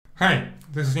Hi,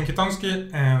 this is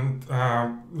Nikitonsky, and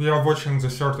we are watching the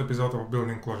third episode of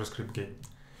Building ClojureScript game.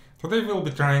 Today we'll be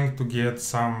trying to get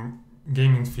some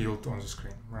gaming field on the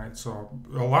screen, right? So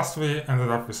last we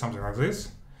ended up with something like this,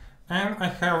 and I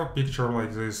have a picture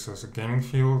like this as a gaming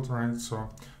field, right? So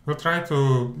we'll try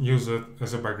to use it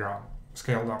as a background,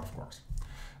 scaled up, of course.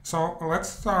 So let's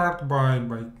start by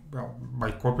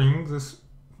copying this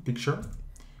picture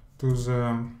to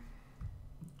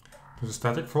the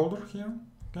static folder here.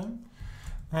 Okay,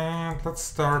 and let's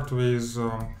start with,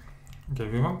 okay,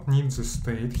 we won't need the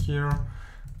state here,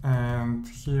 and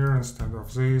here instead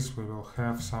of this we will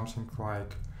have something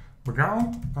like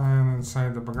background, and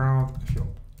inside the background a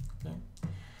field. Okay,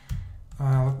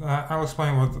 I'll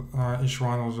explain what each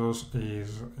one of those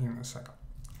is in a second.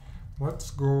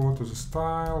 Let's go to the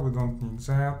style, we don't need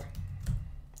that.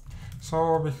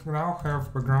 So we now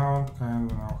have background and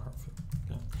we now have field.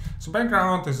 Okay, so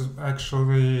background is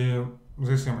actually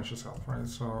this image itself, right?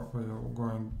 So we're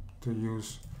going to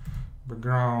use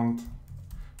background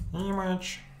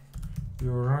image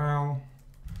URL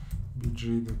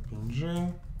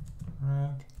bg.png,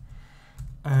 right?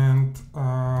 And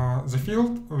the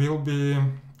field will be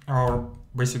our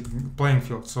basic plain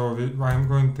field. So I'm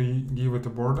going to give it a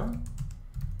border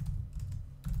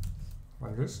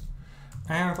like this,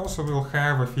 and also we'll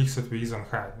have a fixed width and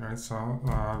height, right?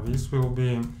 So this will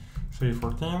be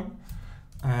 314.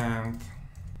 And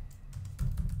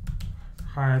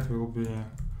height will be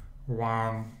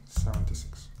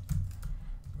 176.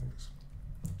 Like this.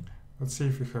 Let's see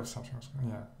if we have something else.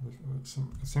 Yeah,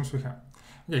 it seems we have.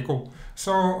 Okay, cool.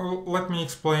 So let me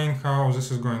explain how this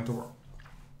is going to work.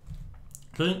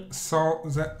 Okay, so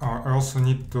I also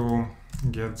need to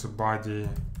get the body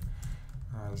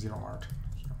 0 art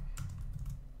here.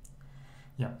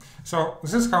 Yeah, so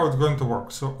this is how it's going to work.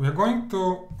 So we're going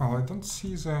to, well, I don't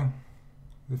see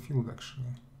the field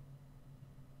actually.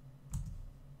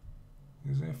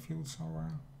 Is there a field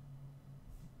somewhere?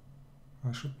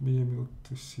 I should be able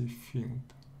to see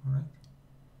field, right?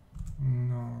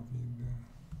 No,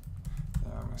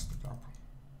 yeah, I messed it up.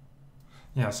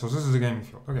 Yeah, so this is the gaming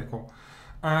field. Okay, cool.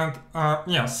 And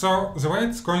yeah, so the way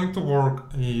it's going to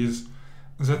work is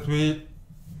that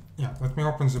let me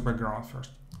open the background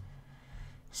first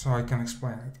so I can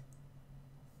explain it.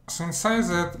 So inside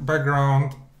that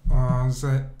background,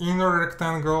 the inner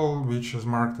rectangle, which is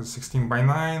marked as 16 by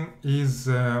 9, is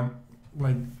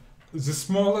like the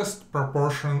smallest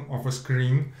proportion of a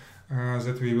screen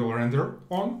that we will render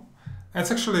on.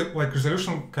 It's actually like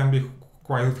resolution can be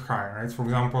quite high, right? For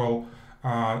example,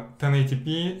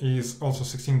 1080p is also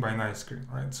 16 by 9 screen,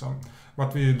 right? So,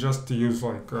 but we just use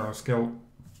like scale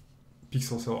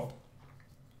pixels a lot.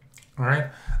 All right.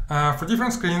 For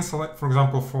different screens, like for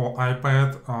example, for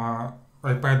iPad,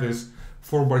 iPad is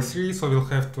 4 by 3, so we'll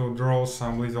have to draw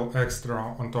some little extra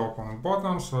on top and on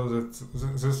bottom, so that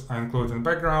this I include in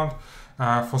background.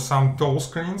 For some tall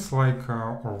screens, like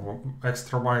or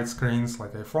extra wide screens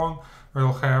like iPhone,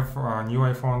 we'll have new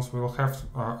iPhones, we'll have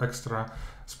extra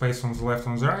space on the left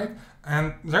and the right,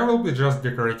 and there will be just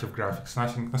decorative graphics,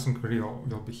 nothing real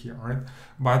will be here, right?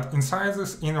 But inside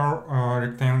this inner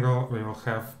rectangle, we will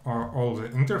have all the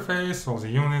interface, all the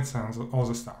units, and all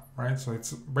the stuff, right? So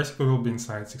it's basically will be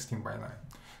inside 16 by 9,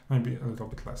 maybe a little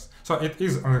bit less. So it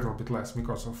is a little bit less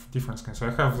because of different screens. So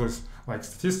I have this like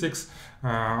statistics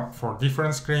for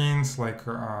different screens, like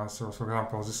so for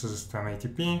example, this is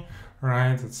 1080p,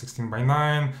 right? It's 16 by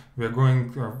 9. We are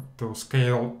going to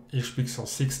scale each pixel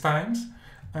 6 times,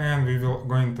 and we will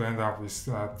going to end up with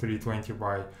 320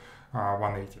 by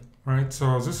 180, right?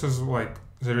 So this is like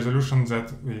the resolution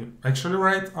that we actually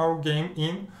write our game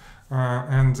in,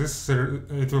 and this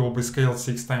it will be scaled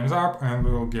 6 times up, and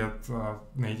we will get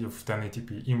native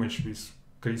 1080p image with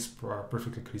crisp,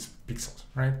 perfectly crisp pixels,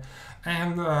 right?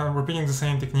 And repeating the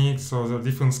same technique, so the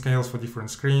different scales for different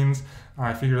screens.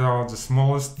 I figured out the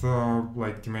smallest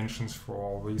like dimensions for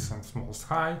all these and smallest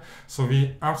height. So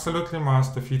we absolutely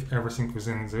must fit everything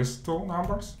within these two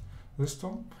numbers, this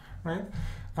two, right?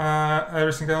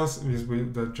 Everything else is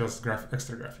with just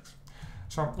extra graphics.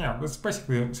 So yeah, that's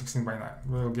basically 16 by 9.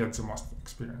 We'll get the most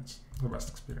experience, the best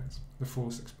experience, the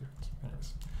fullest experience.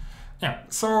 Anyways. Yeah,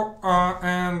 so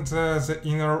and the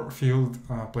inner field,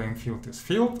 plain field is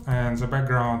field, and the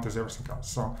background is everything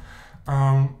else. So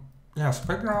yeah, so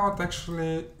background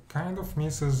actually kind of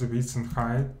misses the width and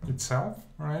height itself,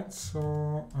 right?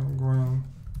 So I'm going.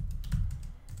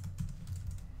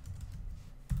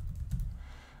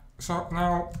 So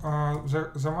now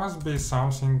there must be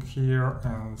something here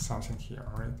and something here,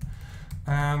 right?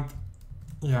 And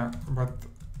yeah, but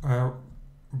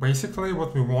basically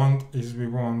what we want is we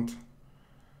want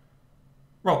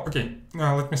Well, okay,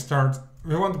 now let me start.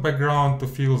 We want the background to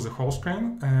fill the whole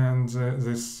screen and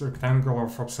this rectangle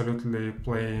of absolutely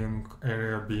plain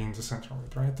area being the center of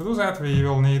it, right? To do that, we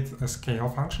will need a scale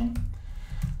function.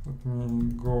 Let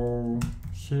me go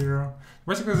here.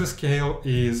 Basically, the scale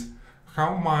is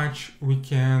how much we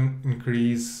can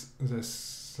increase the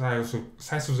size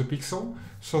of the pixel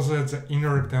so that the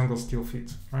inner rectangle still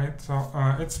fits, right? So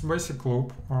it's basic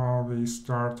loop. We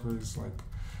start with like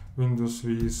Windows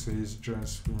width is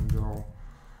just window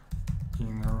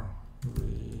inner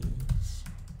width.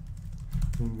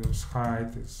 Windows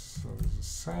height is the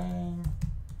same.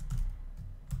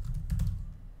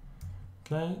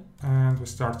 Okay, and we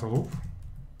start a loop.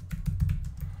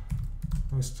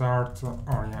 We start,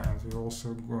 and we're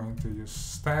also going to use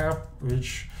step,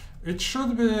 which it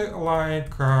should be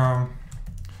like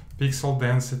pixel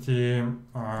density,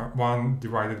 1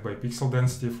 divided by pixel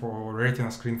density. For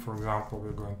Retina screen, for example,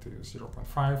 we're going to use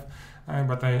 0.5,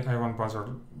 but I won't bother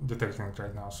detecting it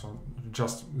right now, so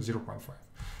just 0.5.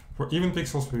 For even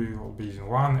pixels, we will be using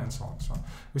 1 and so on. So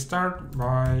we start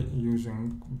by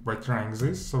trying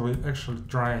this. So we actually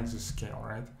try the scale,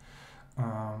 right?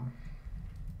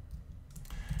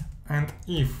 And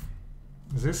if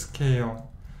this scale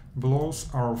blows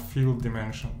our field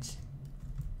dimensions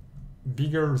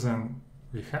bigger than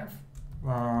we have,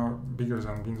 bigger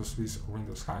than Windows width or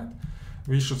Windows height,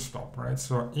 we should stop, right?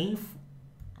 So if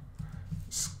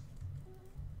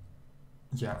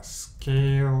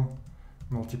scale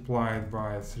multiplied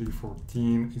by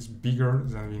 314 is bigger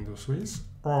than Windows width,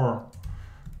 or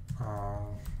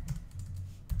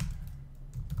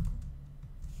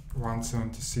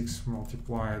 176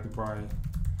 multiplied by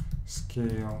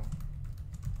scale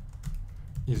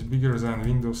is bigger than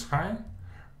Windows high,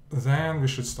 then we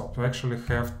should stop. We actually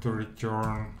have to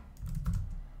return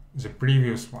the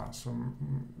previous one. So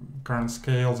current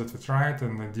scale that we tried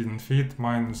and it didn't fit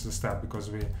minus the step,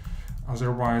 because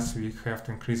otherwise we have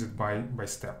to increase it by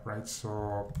step, right?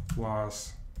 So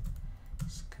plus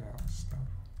scale step.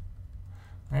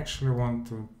 I actually want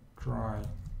to try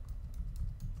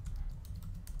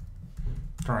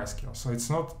scale. So it's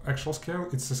not actual scale,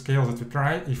 it's the scale that we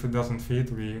try. If it doesn't fit,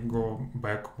 we go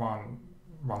back one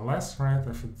less, right?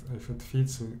 If it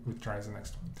fits, we try the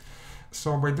next one.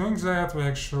 So by doing that, we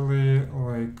actually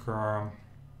like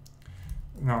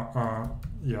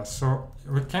so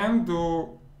we can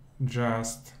do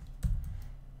just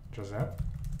that,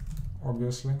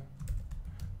 obviously,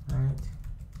 right?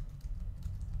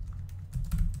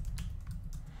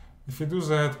 If we do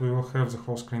that, we will have the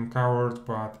whole screen covered,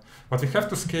 but we have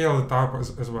to scale it up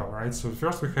as well, right? So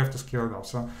first we have to scale it up.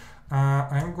 So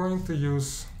I'm going to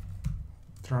use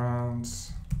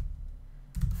transform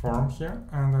here,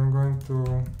 and I'm going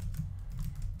to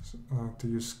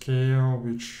use scale,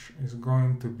 which is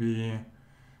going to be,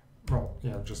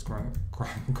 just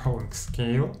calling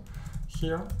scale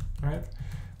here, right?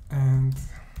 And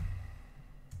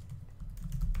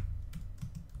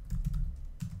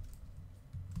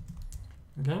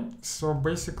okay, so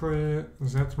basically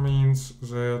that means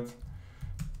that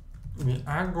we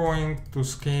are going to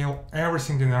scale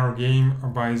everything in our game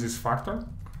by this factor,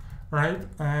 right?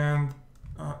 And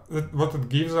what it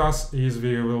gives us is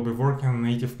we will be working on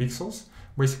native pixels.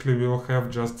 Basically, we will have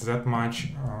just that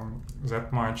much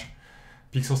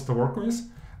pixels to work with,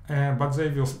 but they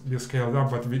will be scaled up.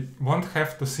 But we won't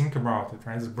have to think about it,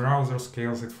 right? The browser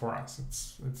scales it for us.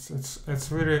 It's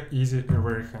very easy and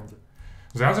very handy.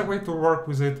 The other way to work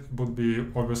with it would be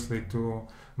obviously to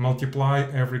multiply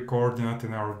every coordinate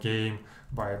in our game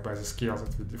by the scale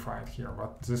that we defined here,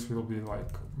 but this will be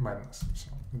like madness,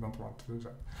 so we don't want to do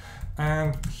that.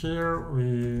 And here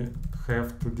we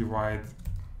have to divide.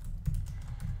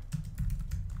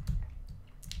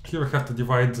 Here we have to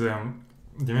divide the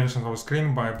dimensions of the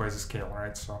screen by the scale,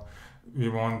 right? So we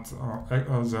want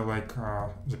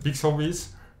the pixel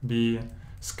width be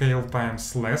scale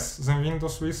times less than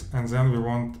Windows width, and then we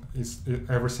want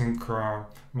everything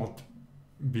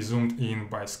be zoomed in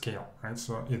by scale, right?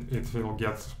 So it will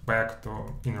get back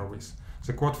to inner width.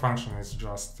 The quote function is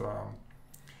just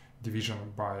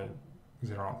division by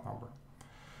the round number.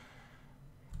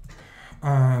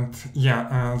 And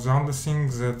the only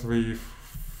thing that we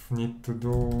need to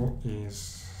do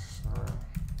is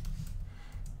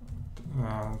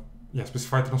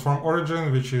specify transform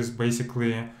origin, which is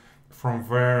basically from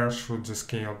where should the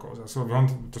scale go. So we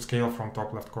want to scale from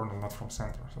top left corner, not from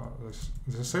center. So this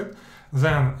is it.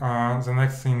 Then the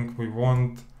next thing, we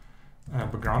want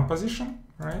background position,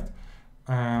 right?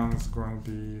 And it's going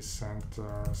to be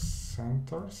center,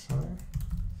 sorry,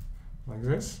 like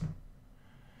this.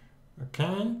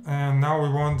 Okay, and now we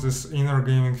want this inner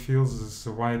gaming fields, this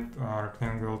white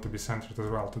rectangle, to be centered as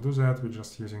well. To do that, we're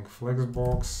just using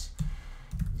flexbox,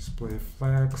 display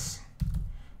flex,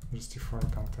 justify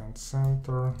content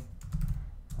center,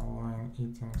 align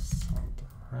it in center.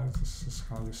 Right, this is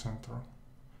how you center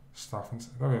stuff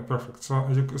inside. Okay, perfect. So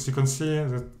as you can see,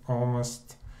 that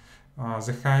almost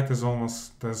the height is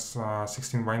almost as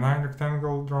 16 by 9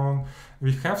 rectangle drawn.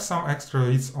 We have some extra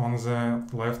widths on the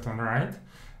left and right,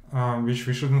 which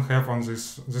we shouldn't have on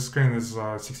this. This screen is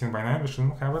 16 by 9. We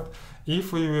shouldn't have it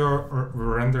if we were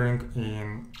rendering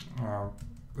in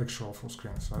actual full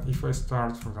screen. So if I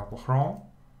start, for example, Chrome,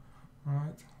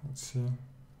 right? Let's see,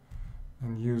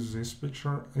 and use this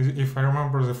picture. If I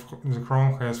remember, the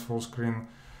Chrome has full screen.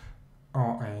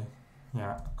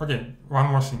 Yeah. Okay.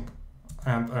 One more thing,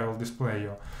 and I will display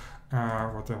you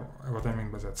what I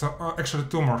mean by that. So actually,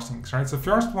 two more things, right? So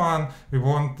first one, we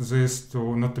want this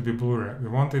to not to be blurry. We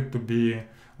want it to be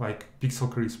like pixel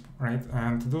crisp, right?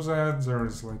 And to do that, there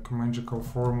is like a magical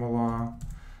formula.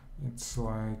 It's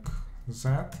like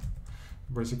that.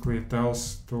 Basically, it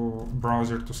tells to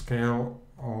browser to scale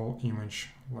all image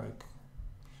like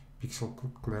pixel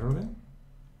clearly.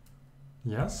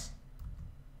 Yes.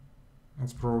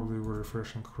 It's probably we're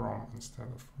refreshing Chrome instead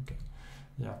of, okay.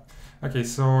 Yeah. Okay,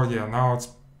 so yeah, now it's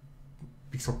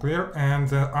pixel clear. And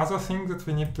the other thing that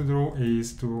we need to do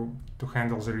is to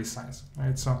handle the resize,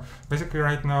 right? So basically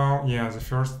right now, yeah, the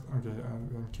first, okay,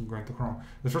 I'll keep going to Chrome.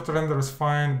 The first render is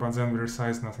fine, but then we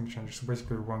resize, nothing changes. So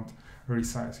basically we want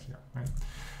resize here, right?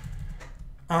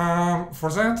 For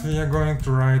that, we are going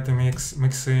to write a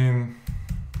mixin.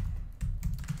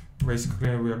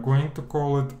 Basically, we are going to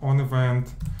call it on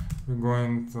event. We're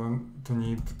going to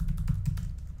need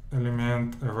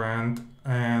element, event,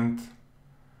 and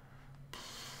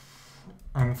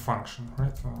function,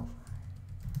 right?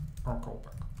 Or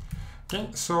callback.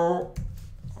 Okay, so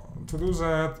to do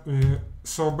that,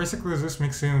 so basically this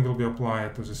mixin will be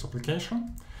applied to this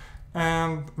application,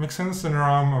 and mixins in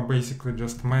RAM are basically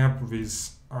just map with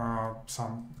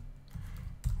some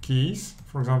keys.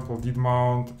 For example, did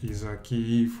mount is a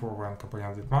key for when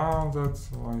component did mount,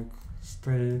 that's like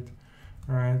state,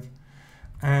 right?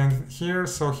 And here,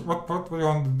 so what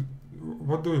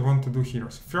do we want to do here?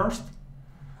 So first,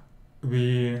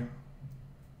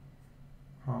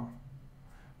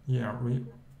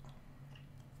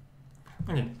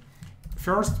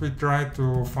 First we try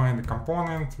to find a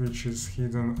component which is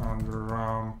hidden under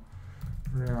RAM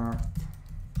React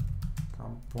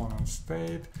component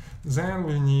state. Then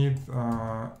we need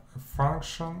a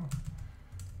function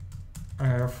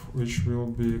f which will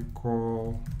be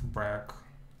callback.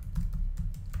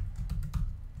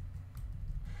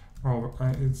 Well,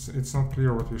 it's not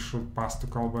clear what we should pass to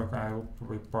callback. I will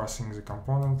be passing the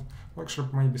component. Well, actually,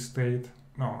 maybe state.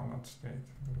 No, not state.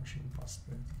 I should pass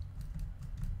state.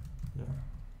 Yeah,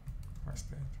 by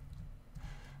state.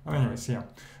 But anyways, yeah.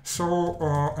 So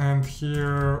and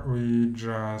here we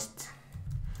just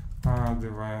add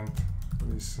event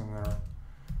listener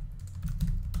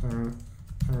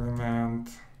element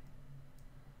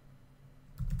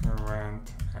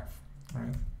event f,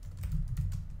 right?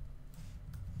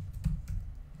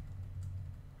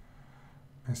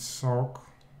 A sock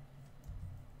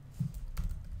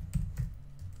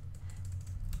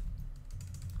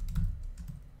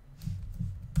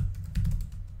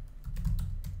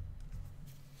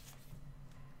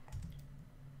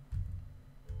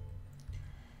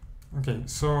Okay,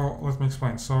 so let me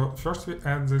explain. So first we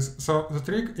add this. So the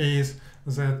trick is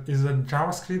that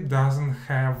JavaScript doesn't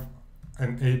have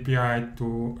an API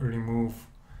to remove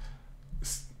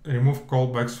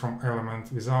callbacks from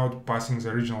element without passing the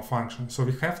original function. So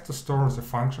we have to store the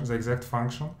function, the exact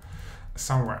function,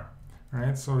 somewhere,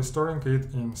 right? So we're storing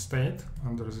it in state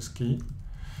under this key,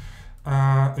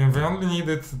 and we only need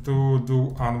it to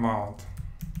do unmount.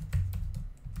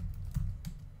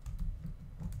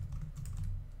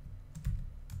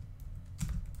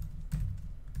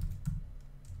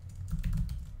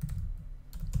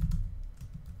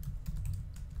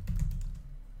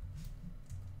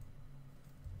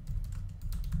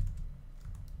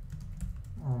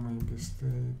 Or maybe state.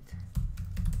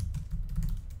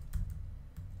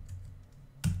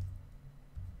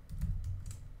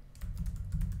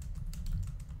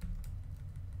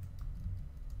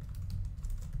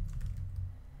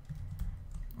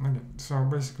 Okay, so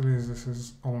basically this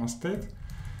is almost state.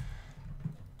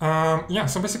 Yeah,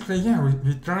 so basically, yeah,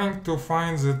 we're trying to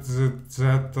find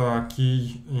that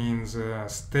key in the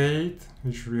state,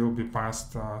 which will be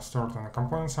passed, stored on a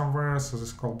component somewhere. So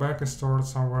this callback is stored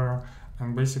somewhere.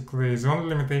 And basically, the only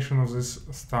limitation of this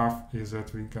stuff is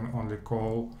that we can only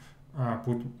call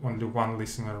put only one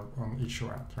listener on each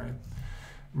event, right?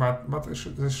 But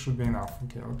this should be enough.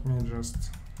 Okay, let me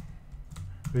just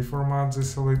reformat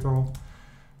this a little.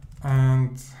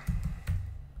 And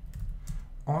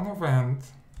on event,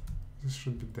 this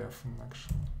should be definite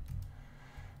actually.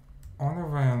 On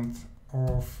event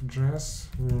of JS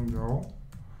window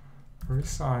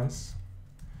resize,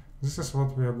 this is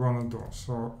what we are gonna do.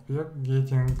 So we are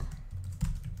getting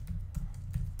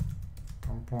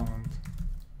component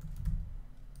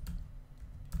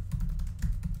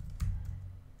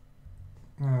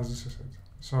this is it.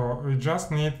 So we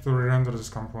just need to render this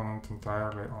component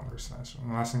entirely on resize,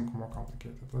 nothing more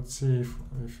complicated. Let's see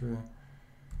if we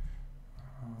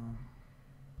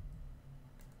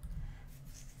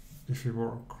if it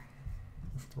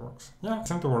works. Yeah, it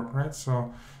seems to work, right?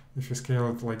 So if you scale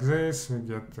it like this, we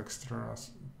get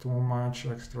too much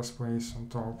extra space on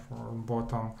top or on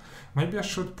bottom. Maybe I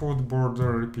should put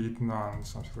border repeat none,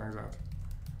 something like that.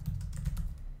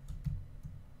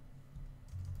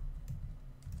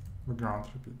 Background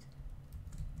repeat.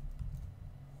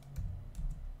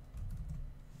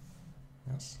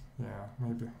 Yes, yeah,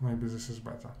 maybe this is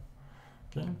better.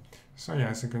 Okay, so yeah,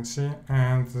 as you can see,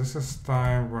 and this is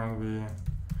time when we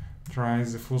try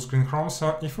the full screen Chrome.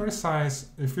 So if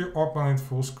we open it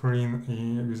full screen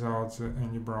without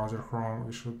any browser Chrome,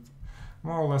 we should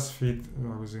more or less fit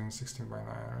within 16:9,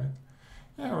 right?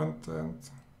 Yeah, and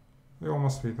we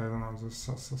almost fit. I don't know, there's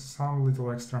some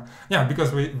little extra. Yeah,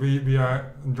 because we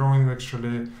are drawing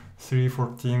actually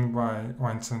 314 by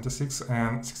 176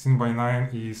 and 16:9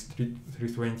 is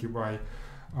 320 by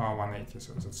 180,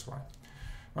 so that's why.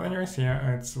 But anyways,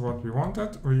 yeah, it's what we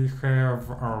wanted. We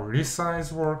have our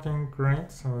resize working,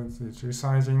 great, so it's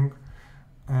resizing.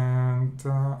 And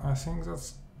I think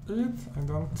that's it. I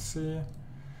don't see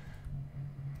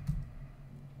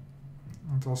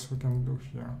what else we can do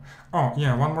here. Oh,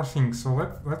 yeah, one more thing. So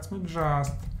let me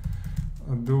just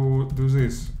do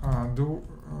this.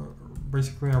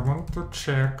 Basically, I want to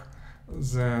check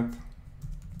that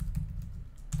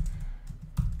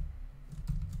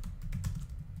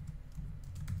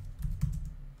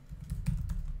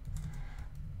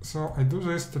so I do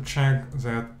this to check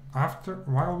that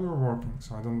while we're working,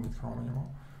 so I don't need Chrome anymore.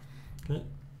 Okay,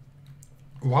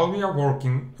 while we are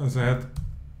working, that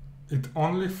it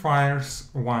only fires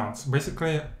once.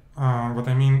 Basically, what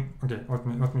I mean. Okay,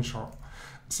 let me show.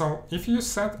 So if you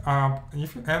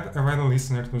add a valid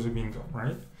listener to the window,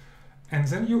 right, and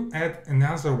then you add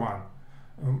another one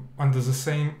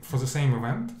for the same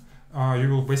event, you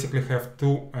will basically have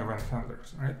two event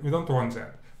handlers, right? We don't want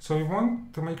that. So we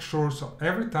want to make sure, so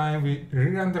every time we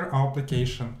re-render our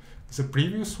application, the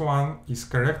previous one is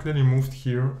correctly removed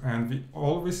here, and we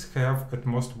always have at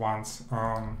most once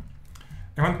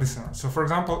event listener. So for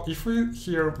example, if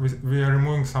we are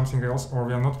removing something else, or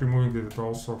we are not removing it at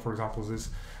all, so for example,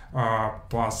 this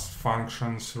plus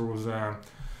function through the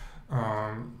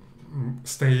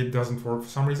state doesn't work for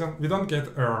some reason, we don't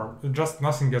get error, just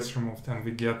nothing gets removed, and we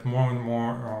get more and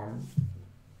more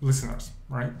listeners,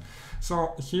 right?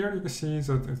 So here you can see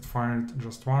that it fired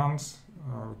just once.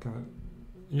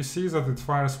 You see that it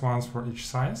fires once for each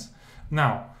size.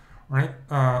 Now, right?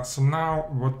 So now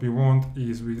what we want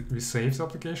is we save the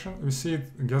application. We see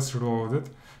it gets reloaded.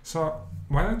 So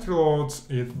when it reloads,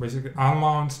 it basically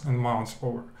unmounts and mounts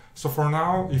over. So for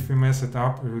now, if we mess it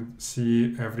up, we would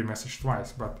see every message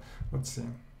twice. But let's see.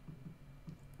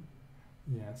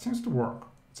 Yeah, it seems to work.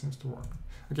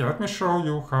 Okay, let me show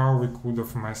you how we could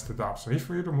have messed it up. So if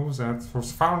we remove that, for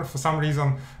some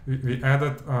reason, we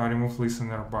added remove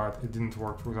listener, but it didn't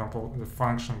work. For example, the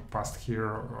function passed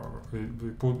here,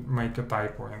 we could make a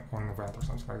typo on event or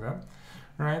something like that,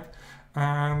 right?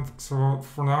 And so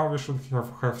for now, we should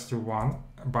have still one.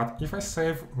 But if I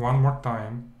save one more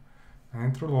time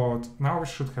and reload, now we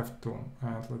should have two.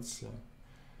 And let's see.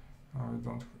 We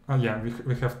don't. Yeah,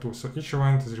 we have two. So each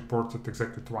event is reported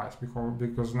exactly twice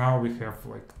because now we have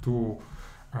like two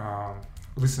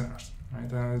listeners,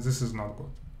 right? And this is not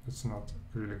good. It's not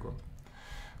really good.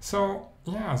 So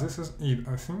yeah, this is it.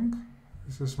 I think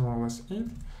this is more or less it.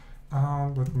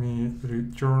 Let me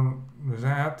return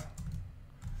that,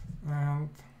 and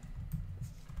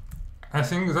I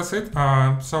think that's it.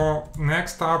 So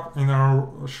next up in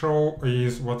our show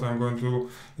is what I'm going to do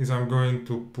is I'm going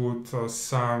to put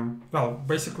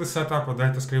basically set up a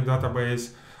DataScript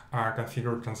database,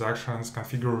 configure transactions,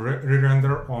 configure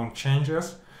re-render on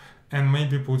changes, and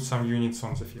maybe put some units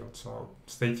on the field. So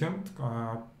stay tuned.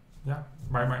 Yeah,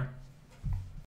 bye-bye.